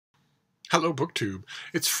Hello, BookTube.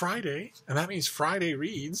 It's Friday, and that means Friday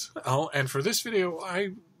Reads. Oh, and for this video,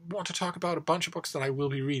 I want to talk about a bunch of books that I will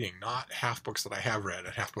be reading, not half books that I have read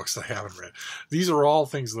and half books that I haven't read. These are all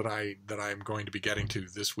things that I'm going to be getting to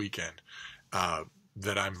this weekend,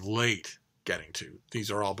 that I'm late getting to. These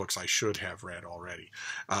are all books I should have read already.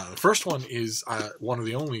 The first one is one of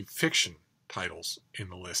the only fiction titles in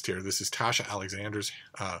the list here. This is Tasha Alexander's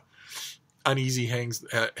Uneasy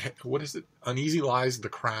Lies the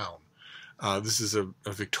Crown. This is a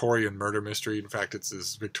Victorian murder mystery. In fact, it's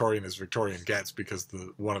as Victorian gets, because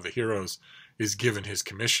one of the heroes is given his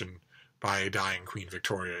commission by a dying Queen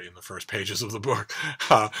Victoria in the first pages of the book.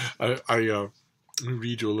 Let me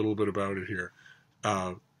read you a little bit about it here.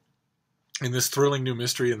 In this thrilling new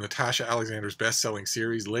mystery in the Tasha Alexander's best-selling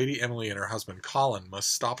series, Lady Emily and her husband Colin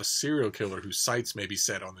must stop a serial killer whose sights may be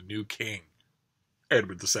set on the new king,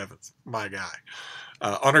 Edward VII, my guy.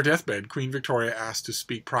 On her deathbed, Queen Victoria asks to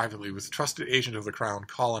speak privately with trusted agent of the crown,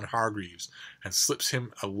 Colin Hargreaves, and slips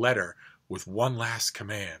him a letter with one last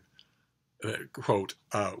command. Quote,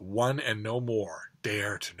 one and no more,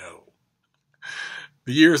 dare to know.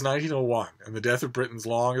 The year is 1901, and the death of Britain's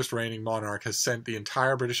longest reigning monarch has sent the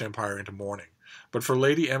entire British Empire into mourning. But for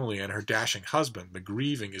Lady Emily and her dashing husband, the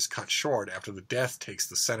grieving is cut short after the death takes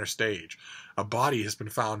the center stage. A body has been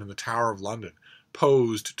found in the Tower of London,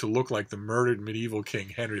 posed to look like the murdered medieval king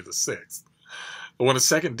Henry VI. But when a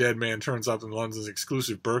second dead man turns up in London's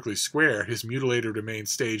exclusive Berkeley Square, his mutilated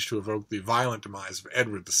remains staged to evoke the violent demise of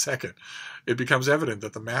Edward II, it becomes evident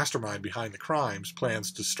that the mastermind behind the crimes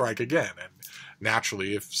plans to strike again, and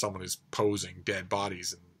naturally, if someone is posing dead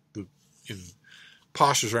bodies in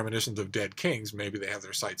postures reminiscent of dead kings, maybe they have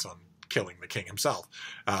their sights on killing the king himself.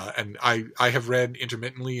 And I have read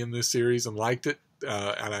intermittently in this series and liked it.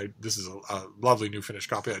 This is a lovely new finished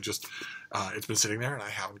copy. It's been sitting there and I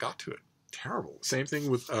haven't got to it. Terrible. Same thing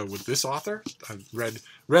with this author. I've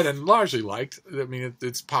read and largely liked. I mean,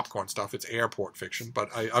 it's popcorn stuff. It's airport fiction, but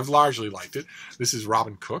I've largely liked it. This is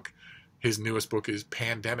Robin Cook. His newest book is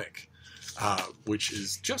Pandemic, which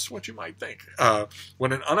is just what you might think.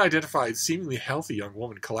 When an unidentified, seemingly healthy young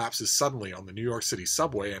woman collapses suddenly on the New York City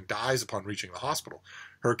subway and dies upon reaching the hospital,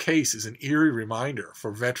 her case is an eerie reminder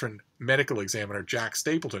for veteran medical examiner Jack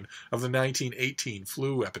Stapleton of the 1918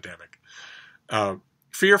 flu epidemic.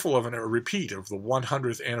 Fearful of a repeat of the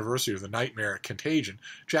 100th anniversary of the nightmare contagion,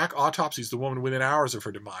 Jack autopsies the woman within hours of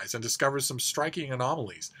her demise and discovers some striking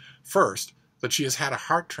anomalies. First, that she has had a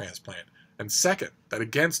heart transplant, and second, that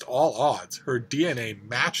against all odds, her DNA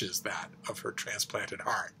matches that of her transplanted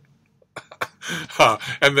heart.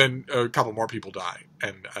 And then a couple more people die,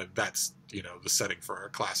 and that's, the setting for a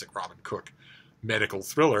classic Robin Cook medical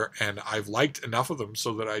thriller, and I've liked enough of them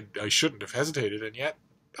so that I shouldn't have hesitated, and yet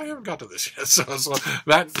I haven't got to this yet. So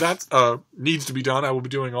that needs to be done. I will be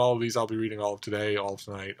doing all of these. I'll be reading all of today, all of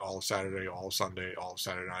tonight, all of Saturday, all of Sunday, all of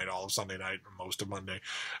Saturday night, all of Sunday night, and most of Monday.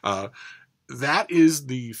 That is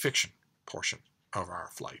the fiction portion of our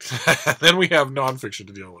flight. Then we have nonfiction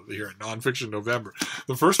to deal with here in Nonfiction November.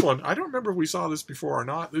 The first one, I don't remember if we saw this before or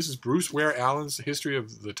not. This is Bruce Ware Allen's History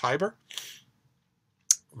of the Tiber,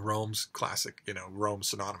 Rome's classic, Rome's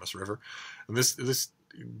synonymous river. And this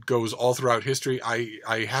goes all throughout history.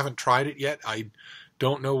 I haven't tried it yet. I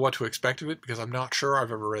don't know what to expect of it because I'm not sure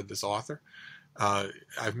I've ever read this author.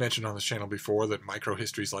 I've mentioned on this channel before that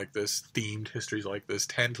micro-histories like this, themed histories like this,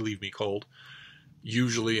 tend to leave me cold.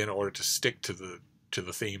 Usually, in order to stick to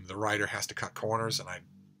the theme, the writer has to cut corners, and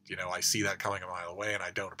I see that coming a mile away, and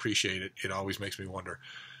I don't appreciate it. It always makes me wonder.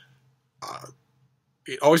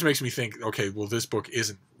 It always makes me think, okay, well, this book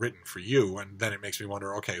isn't written for you, and then it makes me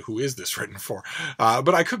wonder, okay, who is this written for?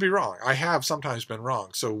 But I could be wrong. I have sometimes been wrong,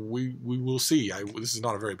 so we will see. This is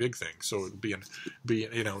not a very big thing, so it'll be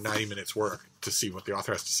 90 minutes work to see what the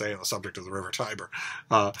author has to say on the subject of the River Tiber.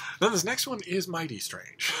 Then this next one is mighty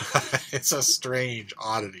strange. It's a strange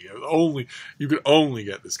oddity. You could only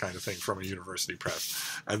get this kind of thing from a university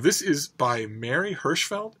press. This is by Mary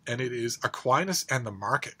Hirschfeld, and it is Aquinas and the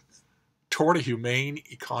Market, Toward a Humane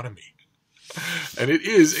Economy. And it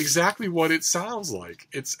is exactly what it sounds like.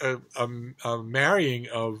 It's a marrying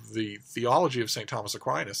of the theology of St. Thomas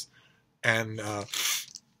Aquinas and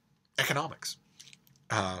economics.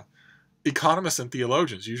 Economists and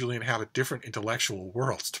theologians usually inhabit different intellectual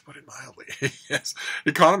worlds, to put it mildly. Yes.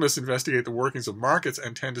 Economists investigate the workings of markets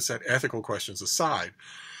and tend to set ethical questions aside.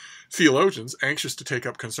 Theologians, anxious to take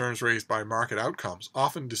up concerns raised by market outcomes,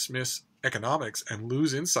 often dismiss economics and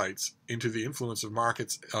lose insights into the influence of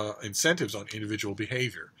markets' incentives on individual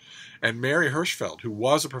behavior. And Mary Hirschfeld, who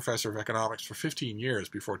was a professor of economics for 15 years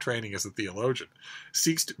before training as a theologian,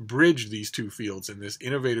 seeks to bridge these two fields in this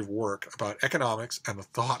innovative work about economics and the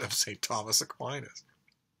thought of St. Thomas Aquinas.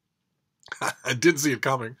 I didn't see it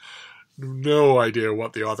coming. No idea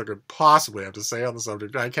what the author could possibly have to say on the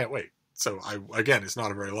subject. I can't wait. So again, it's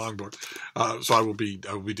not a very long book, so I will be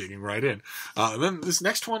digging right in. Then this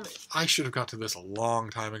next one, I should have got to this a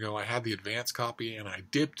long time ago. I had the advanced copy, and I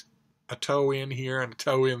dipped a toe in here and a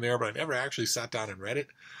toe in there, but I never actually sat down and read it.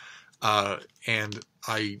 And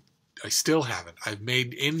I still haven't. I've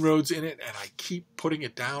made inroads in it, and I keep putting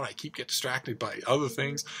it down. I keep getting distracted by other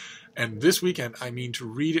things. And this weekend, I mean to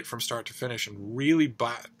read it from start to finish and really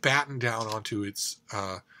batten down onto its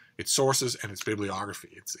sources and its bibliography.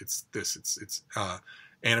 It's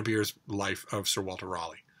Anna Beer's Life of Sir Walter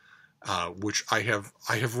Raleigh, which I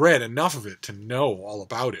have read enough of it to know all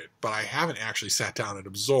about it, but I haven't actually sat down and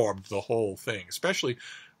absorbed the whole thing, especially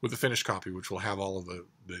with the finished copy, which will have all of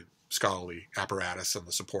the scholarly apparatus and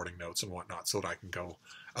the supporting notes and whatnot, so that I can go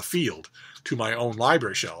afield to my own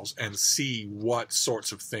library shelves and see what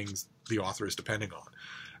sorts of things the author is depending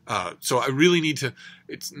on. So I really need to.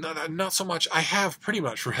 It's not so much. I have pretty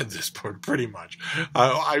much read this book, pretty much.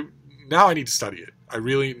 Now I need to study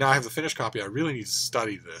it. Now I have the finished copy. I really need to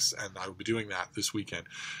study this, and I will be doing that this weekend.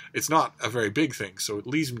 It's not a very big thing, so it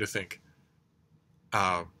leads me to think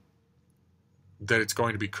that it's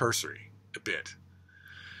going to be cursory a bit.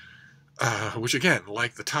 Which again,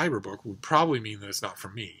 like the Tiber book, would probably mean that it's not for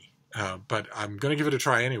me. But I'm going to give it a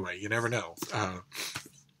try anyway. You never know.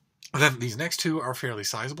 Then these next two are fairly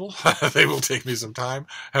sizable. They will take me some time.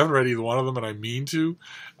 I haven't read either one of them, and I mean to.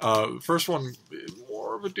 The first one,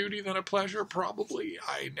 more of a duty than a pleasure, probably.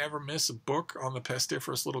 I never miss a book on the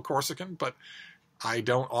pestiferous little Corsican, but I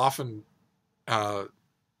don't often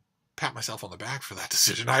pat myself on the back for that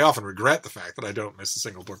decision. I often regret the fact that I don't miss a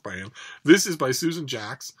single book by him. This is by Susan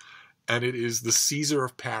Jacks, and it is The Caesar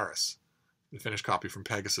of Paris, the finished copy from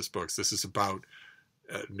Pegasus Books. This is about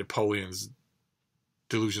Napoleon's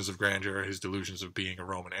delusions of grandeur, his delusions of being a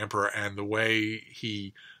Roman emperor, and the way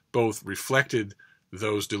he both reflected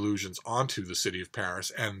those delusions onto the city of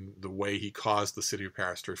Paris and the way he caused the city of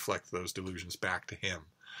Paris to reflect those delusions back to him.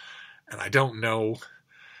 And I don't know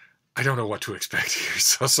what to expect here.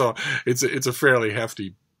 So it's a fairly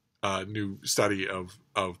hefty new study of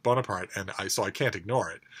Bonaparte, and so I can't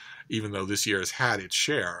ignore it. Even though this year has had its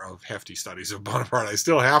share of hefty studies of Bonaparte, I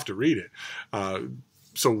still have to read it.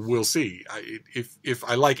 So we'll see. If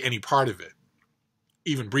I like any part of it,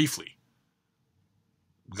 even briefly,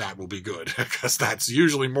 that will be good, because that's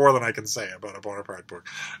usually more than I can say about a Bonaparte book.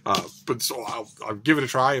 But so I'll give it a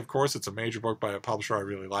try. Of course, it's a major book by a publisher I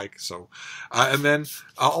really like. So, and then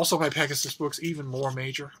also by Pegasus Books, even more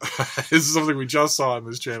major. This is something we just saw on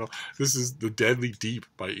this channel. This is The Deadly Deep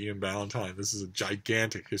by Ian Ballantyne. This is a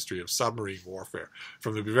gigantic history of submarine warfare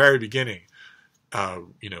from the very beginning.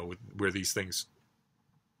 Where these things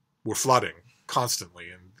were flooding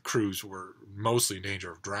constantly, and crews were mostly in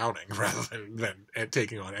danger of drowning rather than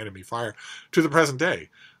taking on enemy fire, to the present day,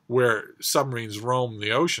 where submarines roam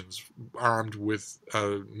the oceans armed with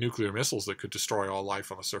nuclear missiles that could destroy all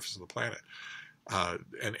life on the surface of the planet,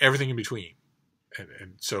 and everything in between.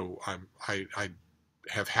 And so I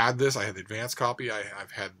have had this. I had the advanced copy.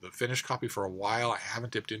 I've had the finished copy for a while. I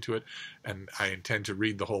haven't dipped into it, and I intend to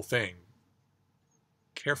read the whole thing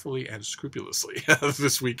carefully and scrupulously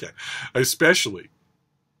this weekend. Especially,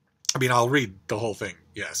 I mean, I'll read the whole thing.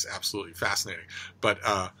 Yes, absolutely fascinating. But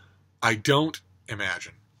I don't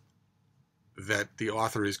imagine that the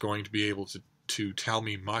author is going to be able to tell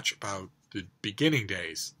me much about the beginning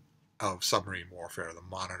days of submarine warfare, the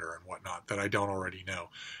Monitor and whatnot, that I don't already know.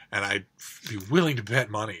 And I'd be willing to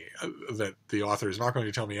bet money that the author is not going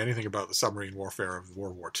to tell me anything about the submarine warfare of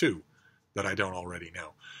World War II that I don't already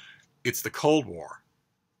know. It's the Cold War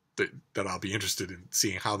that I'll be interested in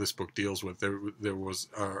seeing how this book deals with. There was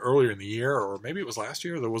earlier in the year, or maybe it was last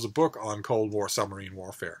year, there was a book on Cold War submarine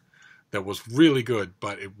warfare that was really good,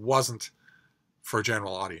 but it wasn't for a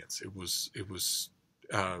general audience. It was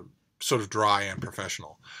sort of dry and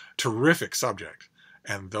professional. Terrific subject,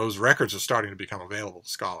 and those records are starting to become available to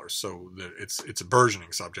scholars. So it's a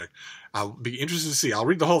burgeoning subject. I'll be interested to see. I'll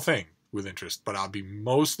read the whole thing with interest, but I'll be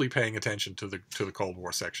mostly paying attention to the Cold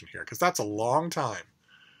War section here, because that's a long time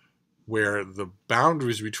where the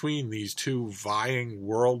boundaries between these two vying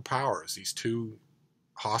world powers, these two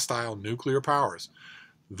hostile nuclear powers,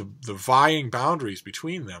 the vying boundaries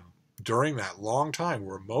between them during that long time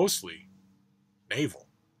were mostly naval.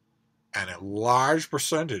 and a large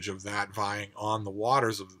percentage of that vying on the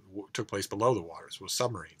waters took place below the waters was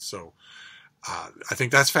submarines. So I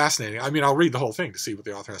think that's fascinating. I mean, I'll read the whole thing to see what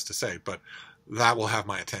the author has to say, but that will have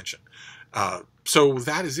my attention. So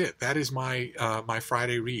that is it. That is my my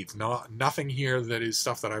Friday reads. No, nothing here that is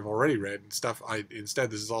stuff that I've already read and stuff.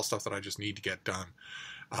 Instead, this is all stuff that I just need to get done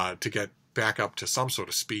to get back up to some sort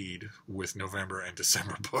of speed with November and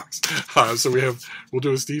December books. So we'll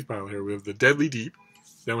do a Steve pile here. We have The Deadly Deep,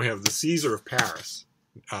 then we have The Caesar of Paris,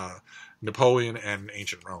 Napoleon and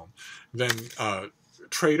Ancient Rome, then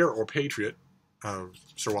Traitor or Patriot,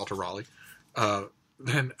 Sir Walter Raleigh,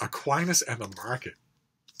 then Aquinas and the Market,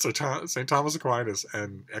 so St. Thomas Aquinas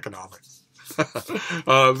and Economics,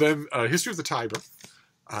 then History of the Tiber.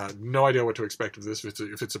 No idea what to expect of this.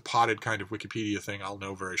 If it's a potted kind of Wikipedia thing, I'll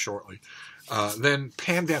know very shortly. Then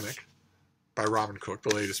Pandemic by Robin Cook,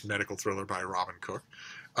 the latest medical thriller by Robin Cook.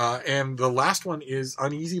 And the last one is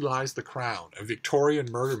Uneasy Lies the Crown, a Victorian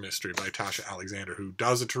murder mystery by Tasha Alexander, who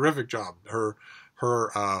does a terrific job. Her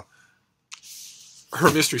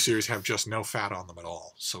mystery series have just no fat on them at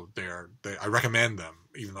all. So I recommend them,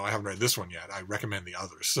 even though I haven't read this one yet. I recommend the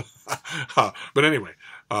others. But anyway,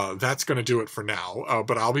 that's going to do it for now.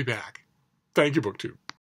 But I'll be back. Thank you, BookTube.